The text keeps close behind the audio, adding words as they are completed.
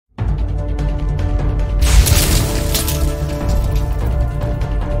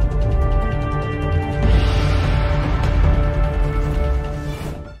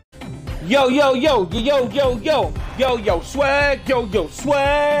Yo, yo, yo, yo, yo, yo, yo, yo, swag, yo, yo,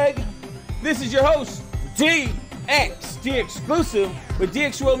 swag. This is your host, DX, the exclusive with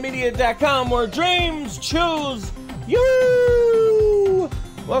Dxworldmedia.com, where dreams choose you.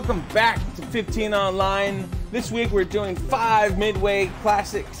 Welcome back to 15 Online. This week we're doing 5 Midway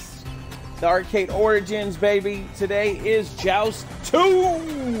classics, the arcade origins, baby. Today is Joust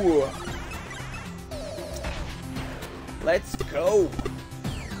 2. Let's go.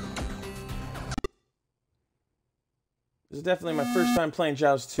 This is definitely my first time playing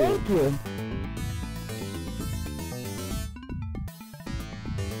Joust 2. Thank you.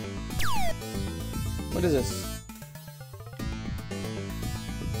 What is this?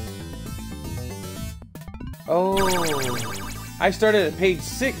 Oh, I started at page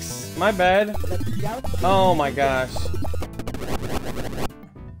 6. My bad. Oh my gosh.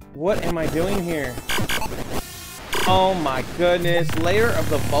 What am I doing here? Oh my goodness. Lair of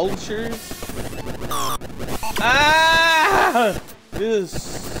the Vultures? Ah! This is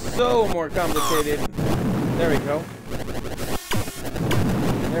so more complicated. There we go.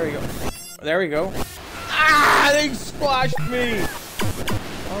 There we go. There we go. Ah! They squashed me!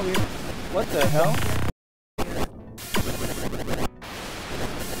 Oh, what the hell?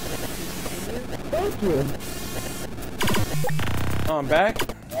 Thank you. Oh, I'm back.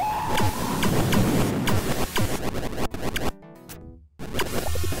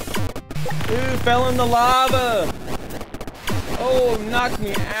 Dude, fell in the lava. Oh, knocked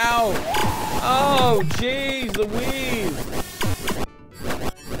me out. Oh, jeez Louise.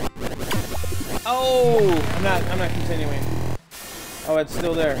 Oh, I'm not continuing. Oh, it's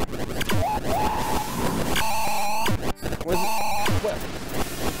still there. Was it? What?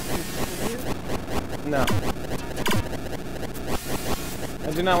 No.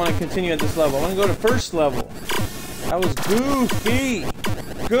 I do not want to continue at this level. I want to go to first level. That was goofy.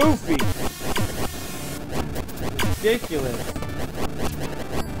 Goofy. Ridiculous.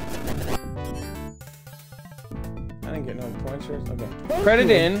 I didn't get no points for it. Okay. Credit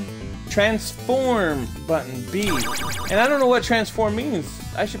in. Transform button B. And I don't know what transform means.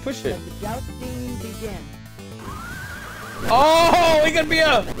 I should push it. Oh, we could be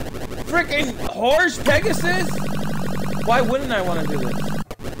a freaking horse Pegasus? Why wouldn't I want to do this?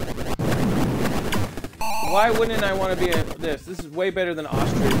 Why wouldn't I want to be this? This is way better than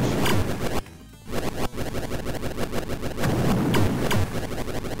ostrich.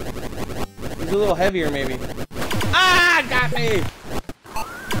 He's a little heavier, maybe. Ah, got me!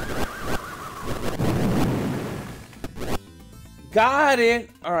 Got it!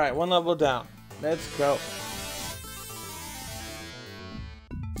 Alright, one level down. Let's go.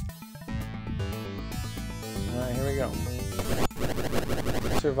 Alright, here we go.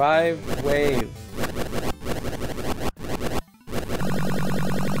 Survive wave.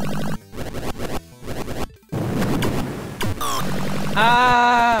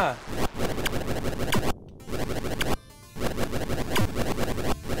 Ah!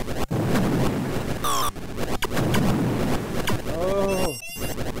 Oh.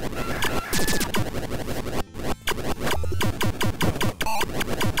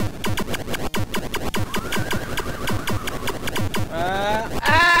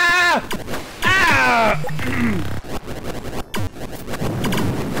 Ah! Ah!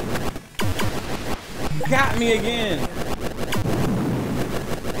 Got me again.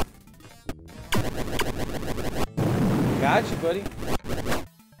 Gotcha, buddy.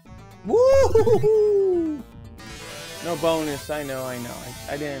 Woo! No bonus. I know.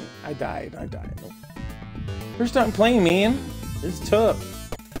 I didn't. I died. Nope. First time playing, man. This is tough.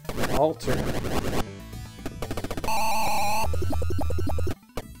 Alter.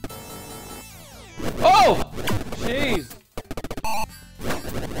 Oh! Jeez.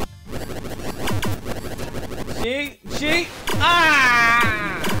 She.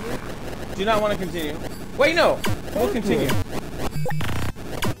 Ah! Do not want to continue. Wait, no. We'll continue.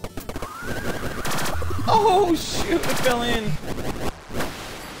 Oh, shoot. It fell in.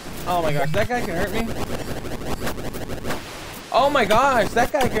 Oh, my gosh. That guy can hurt me. Oh, my gosh.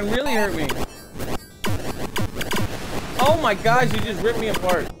 That guy can really hurt me. Oh, my gosh. You just ripped me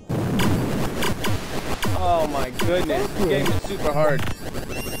apart. Oh, my goodness. This game is super hard.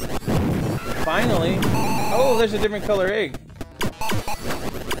 Finally. Oh, there's a different color egg.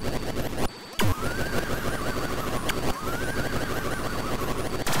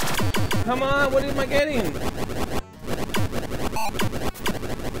 Come on, what am I getting?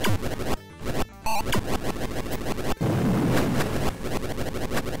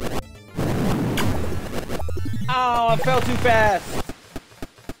 Oh, I fell too fast.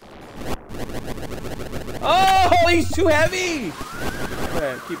 Oh, he's too heavy. Go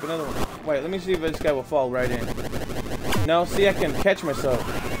ahead, keep another one. Wait, let me see if this guy will fall right in. No, see, I can catch myself.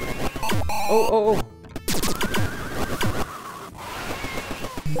 Oh.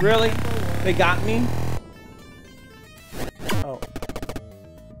 Really? They got me? Oh.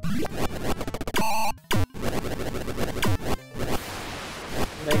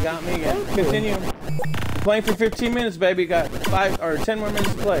 They got me again. Continue. Playing for 15 minutes, baby. Got 5 or 10 more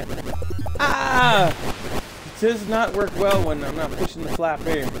minutes to play. Ah! It does not work well when I'm not pushing the flap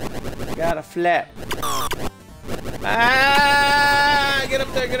here. Gotta flap. Ah! Get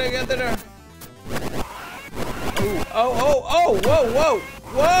up there, get there. Ooh. Oh,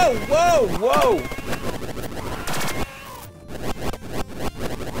 whoa.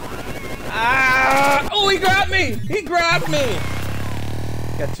 Ah! Oh, he grabbed me! He grabbed me!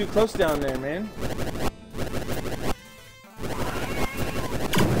 Got too close down there, man.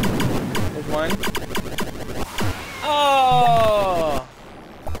 There's one. Oh!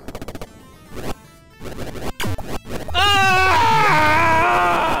 Ah!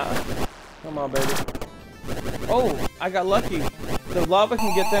 Come on, baby. Oh, I got lucky. The lava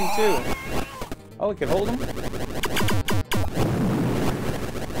can get them too. Oh, we can hold them.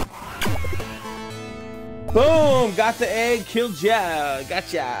 Boom! Got the egg. Killed ya.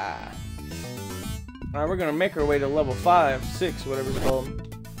 Gotcha. Alright, we're gonna make our way to level 5, 6, whatever it's called.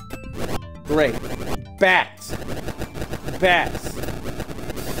 Great. Bats. Bats.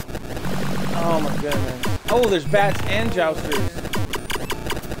 Oh my goodness. Oh, there's bats and jousters.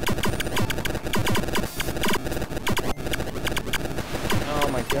 Oh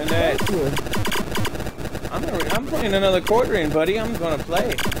my goodness. I'm playing another quarter in, buddy. I'm gonna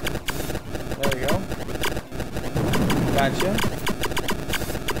play. There we go. Gotcha.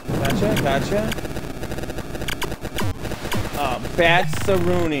 Oh,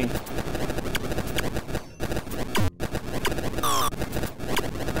 Bat-saroonie.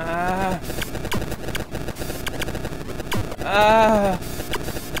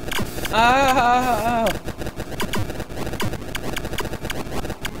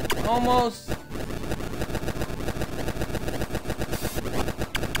 Almost.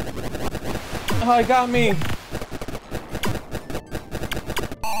 Oh, it got me.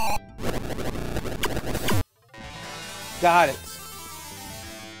 Got it.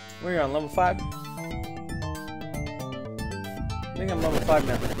 We're on level 5. I think I'm level 5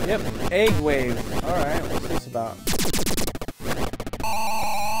 now. Yep. Egg wave. Alright, what's this about?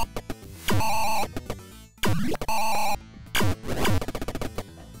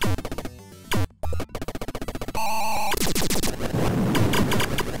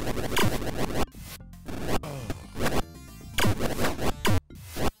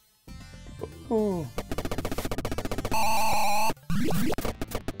 Ooh.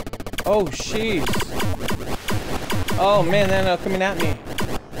 Oh, jeez. Oh, man, they're coming at me.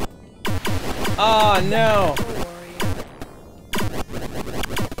 Oh, no.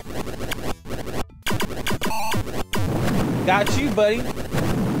 Got you, buddy.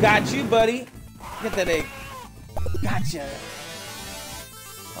 Got you, buddy. Get that egg. Gotcha.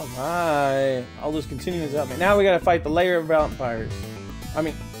 All right. All those continues up. Now we gotta fight the layer of vampires. I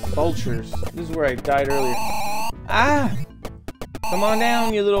mean, vultures. This is where I died earlier. Ah! Come on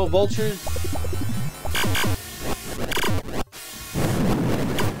down, you little vultures.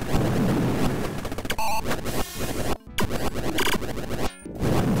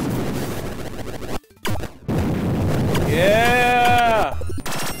 Yeah!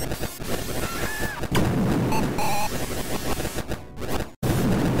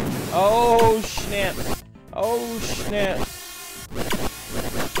 Oh, snaps. Oh, snaps.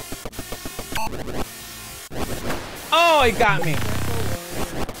 Oh, he got me.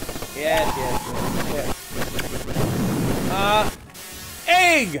 Yes.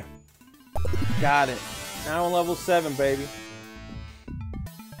 Egg! Got it. Now on level 7, baby.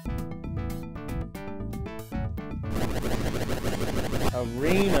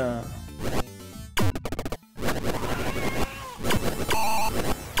 Arena.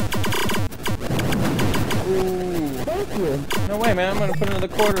 Ooh. Thank you. No way, man. I'm gonna put another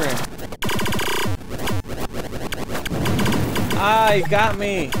quarter in. Ah, he got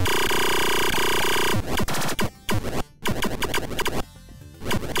me.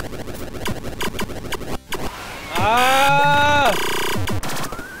 Ah!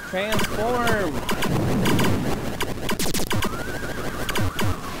 Transform.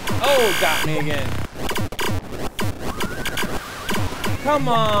 Oh, got me again. Come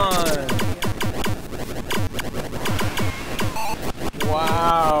on.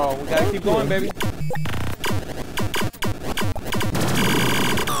 Wow. We gotta keep going, baby.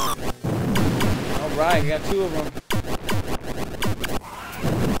 Alright, got 2 of them.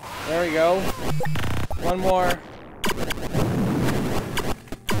 There we go. One more.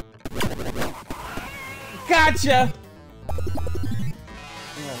 Gotcha!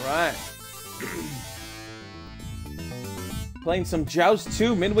 Alright. Playing some Joust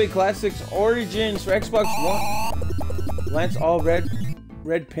 2 Midway Classics Origins for Xbox One. Lance all red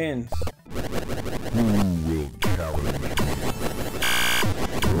pins. Who will challenge me?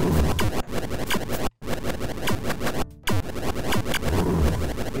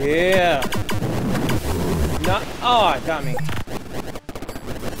 Yeah. No. Oh, it got me.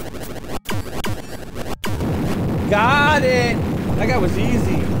 Got it. That guy was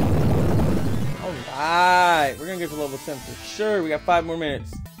easy. Alright. We're going to get to level 10 for sure. We got 5 more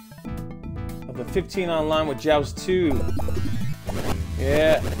minutes of the 15 online with Joust 2.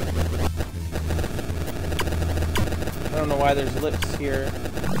 Yeah. I don't know why there's lips here.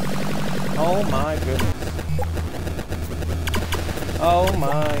 Oh my goodness. Oh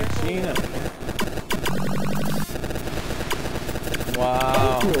my Gina.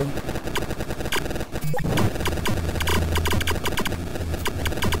 Wow. Thank you.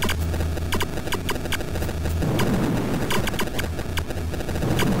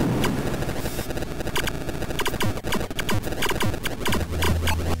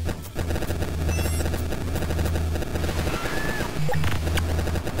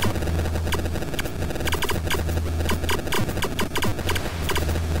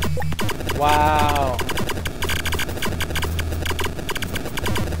 Wow.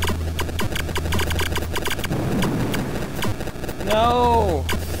 No.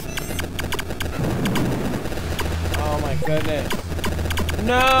 Oh my goodness.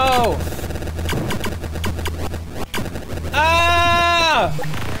 No. Ah!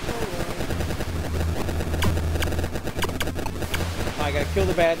 Oh, I gotta kill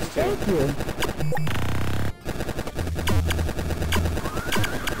the bats too. Thank you.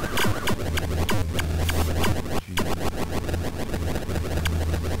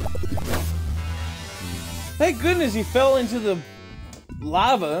 Thank goodness he fell into the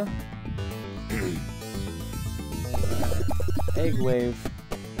lava. Egg wave.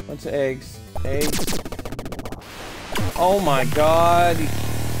 Bunch of eggs. Eggs. Oh my god. He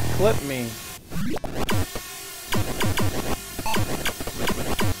clipped me.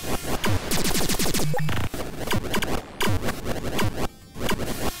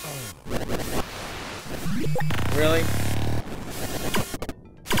 Really?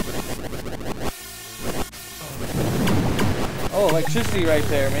 Oh, electricity right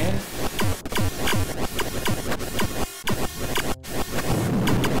there, man.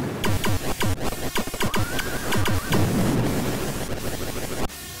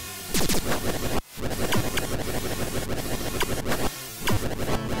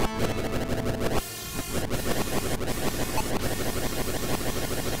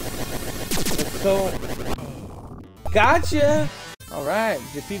 So, gotcha! Alright,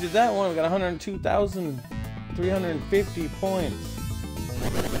 defeated that one. We got 102,350 points.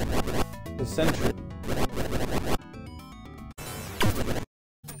 The Sentry.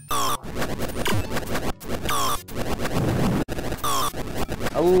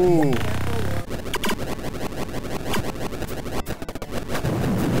 Oh.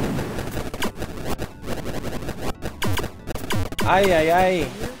 Ay, ay, ay.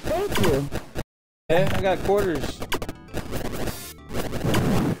 Thank you. Yeah, I got quarters.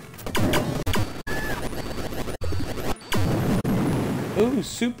 Ooh,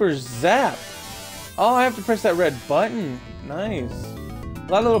 super zap. Oh, I have to press that red button. Nice. A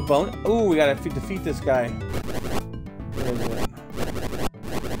lot of little bone. Ooh, we gotta defeat this guy. What is it?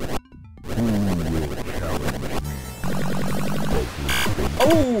 Who will challenge me?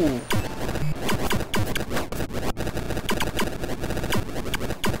 Oh!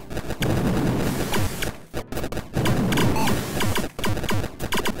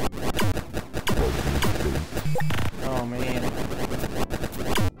 Oh man.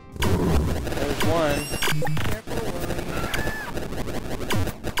 There's one.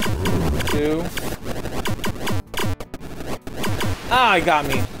 Two. Ah, he got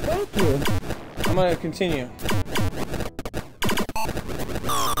me. Thank you. I'm gonna continue.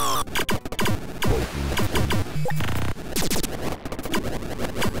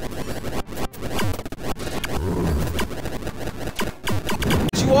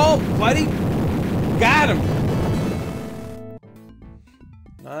 You all, buddy. Got him.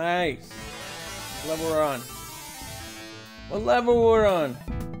 Nice. What level we're on? What level we're on?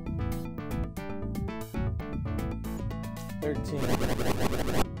 13.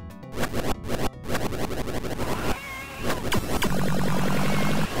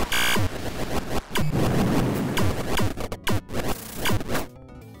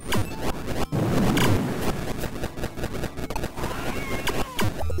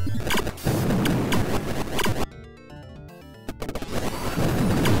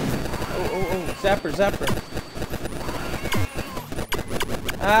 Zapper, zapper.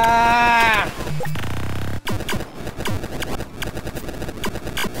 Ah!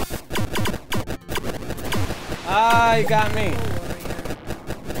 Ah, you got me.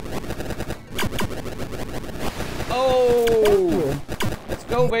 Oh! Let's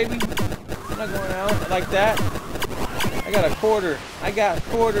go, baby. I'm not going out like that. I got a quarter. I got a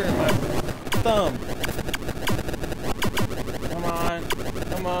quarter in my thumb. Come on.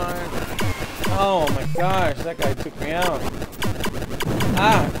 Come on. Oh my gosh, that guy took me out.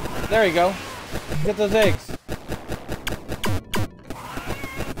 Ah, there you go. Get those eggs.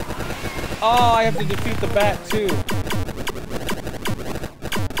 Oh, I have to defeat the bat too.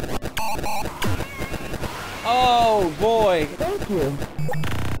 Oh boy. Thank you.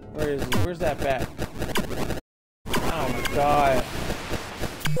 Where is he? Where's that bat? Oh my god.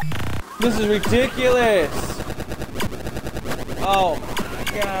 This is ridiculous. Oh my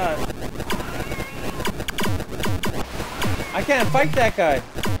god. I can't fight that guy.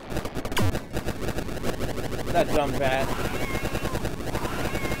 That dumb bat.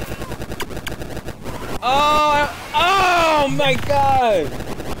 Oh, oh my god!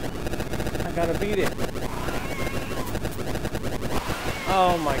 I gotta beat it.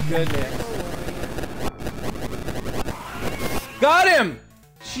 Oh my goodness. Got him!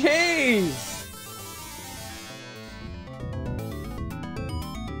 Jeez!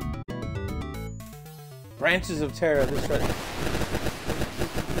 Branches of Terror. This right.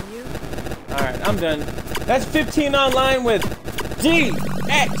 Alright, I'm done. That's 15 online with The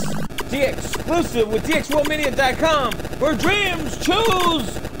exclusive with Dxworldmedia.com, where dreams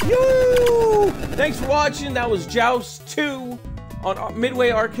choose you. Thanks for watching. That was Joust 2 on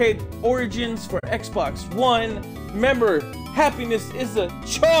Midway Arcade Origins for Xbox One. Remember, happiness is a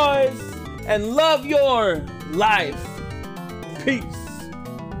choice, and love your life. Peace.